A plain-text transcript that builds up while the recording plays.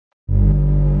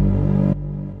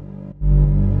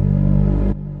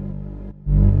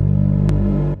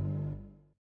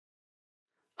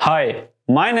Hi,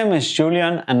 my name is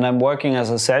Julian and I'm working as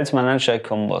a sales manager at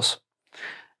Combos.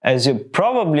 As you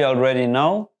probably already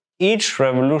know, each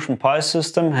Revolution Pi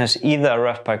system has either a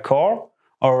RevPi Core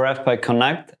or a RevPi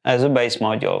Connect as a base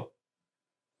module.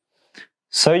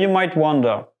 So you might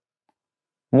wonder,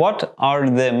 what are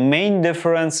the main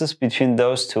differences between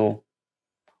those two?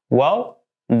 Well,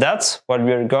 that's what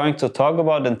we're going to talk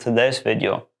about in today's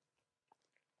video.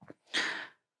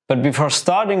 But before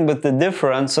starting with the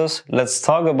differences, let's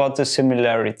talk about the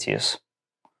similarities.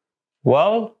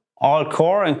 Well, all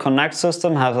Core and Connect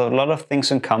systems have a lot of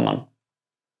things in common.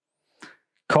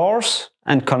 Cores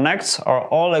and Connects are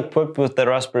all equipped with the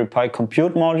Raspberry Pi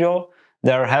Compute module.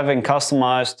 They are having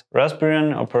customized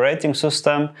Raspbian operating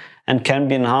system and can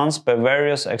be enhanced by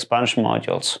various expansion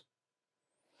modules.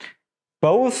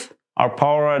 Both are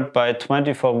powered by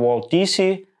 24-volt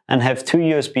DC and have two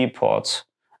USB ports,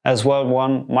 as well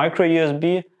one micro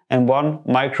USB and one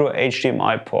micro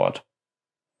HDMI port.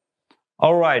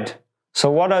 Alright,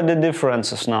 so what are the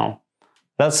differences now?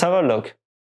 Let's have a look.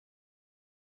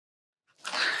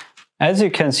 As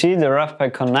you can see, the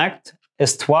RevPi Connect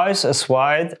is twice as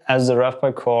wide as the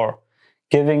RevPi Core,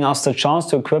 giving us the chance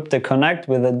to equip the Connect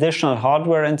with additional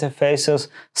hardware interfaces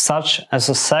such as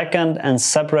a second and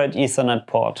separate Ethernet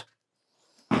port.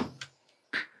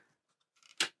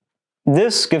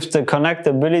 This gives the Connect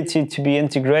ability to be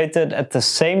integrated at the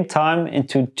same time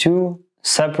into two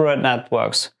separate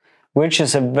networks, which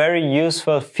is a very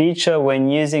useful feature when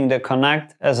using the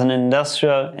Connect as an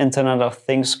industrial Internet of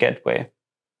Things gateway.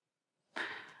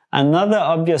 Another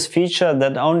obvious feature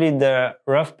that only the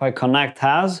RevPi Connect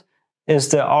has is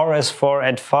the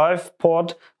RS485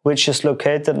 port, which is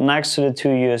located next to the two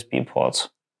USB ports.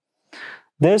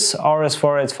 This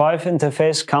RS485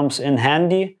 interface comes in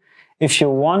handy if you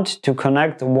want to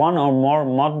connect one or more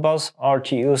Modbus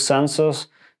RTU sensors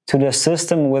to the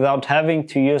system without having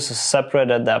to use a separate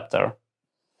adapter.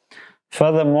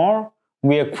 Furthermore,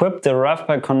 we equip the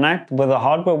RevPi Connect with a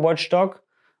hardware watchdog,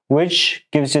 which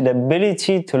gives you the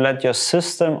ability to let your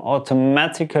system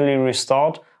automatically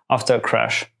restart after a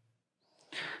crash.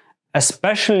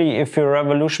 Especially if your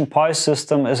Revolution Pi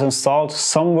system is installed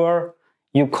somewhere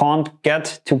you can't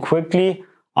get to quickly,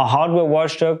 a hardware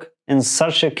watchdog in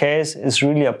such a case is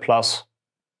really a plus.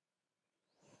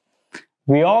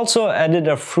 We also added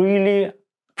a freely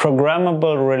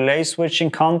programmable relay switching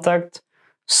contact,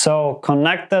 so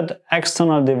connected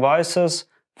external devices,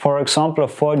 for example a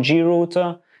 4G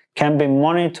router, can be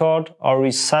monitored or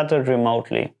resetted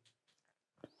remotely.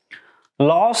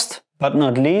 Last but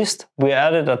not least, we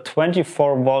added a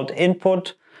 24-volt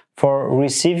input for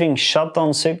receiving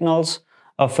shutdown signals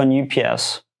of an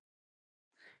UPS.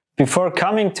 Before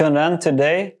coming to an end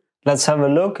today, let's have a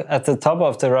look at the top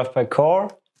of the RevPi Core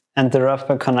and the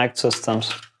RevPi Connect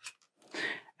systems.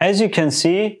 As you can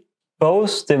see,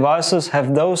 both devices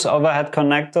have those overhead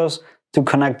connectors to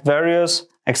connect various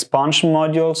expansion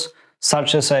modules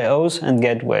such as I/Os and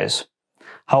gateways.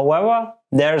 However,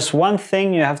 there's one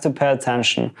thing you have to pay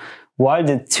attention. While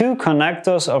the two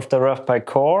connectors of the RevPi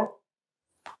Core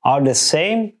are the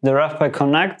same, the RevPi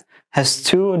Connect has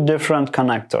two different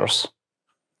connectors.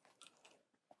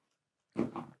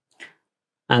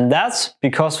 And that's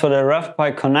because for the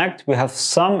RevPi Connect we have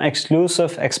some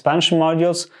exclusive expansion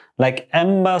modules like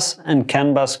M-Bus and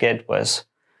CAN-Bus gateways,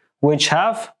 which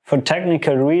have, for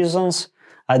technical reasons,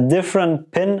 a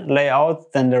different pin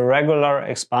layout than the regular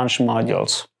expansion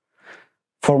modules.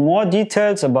 For more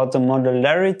details about the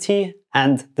modularity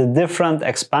and the different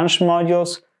expansion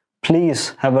modules,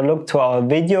 please have a look to our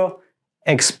video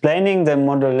explaining the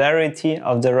modularity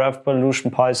of the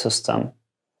Revolution Pi system.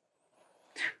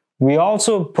 We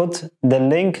also put the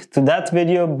link to that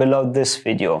video below this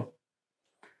video.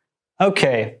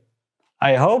 Okay,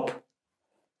 I hope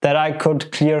that I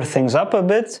could clear things up a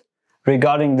bit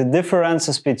regarding the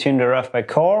differences between the RevPi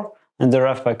Core and the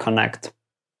RevPi Connect.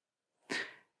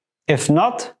 If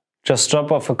not, just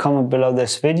drop off a comment below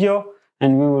this video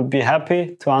and we will be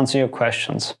happy to answer your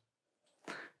questions.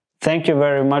 Thank you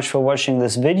very much for watching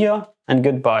this video and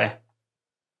goodbye.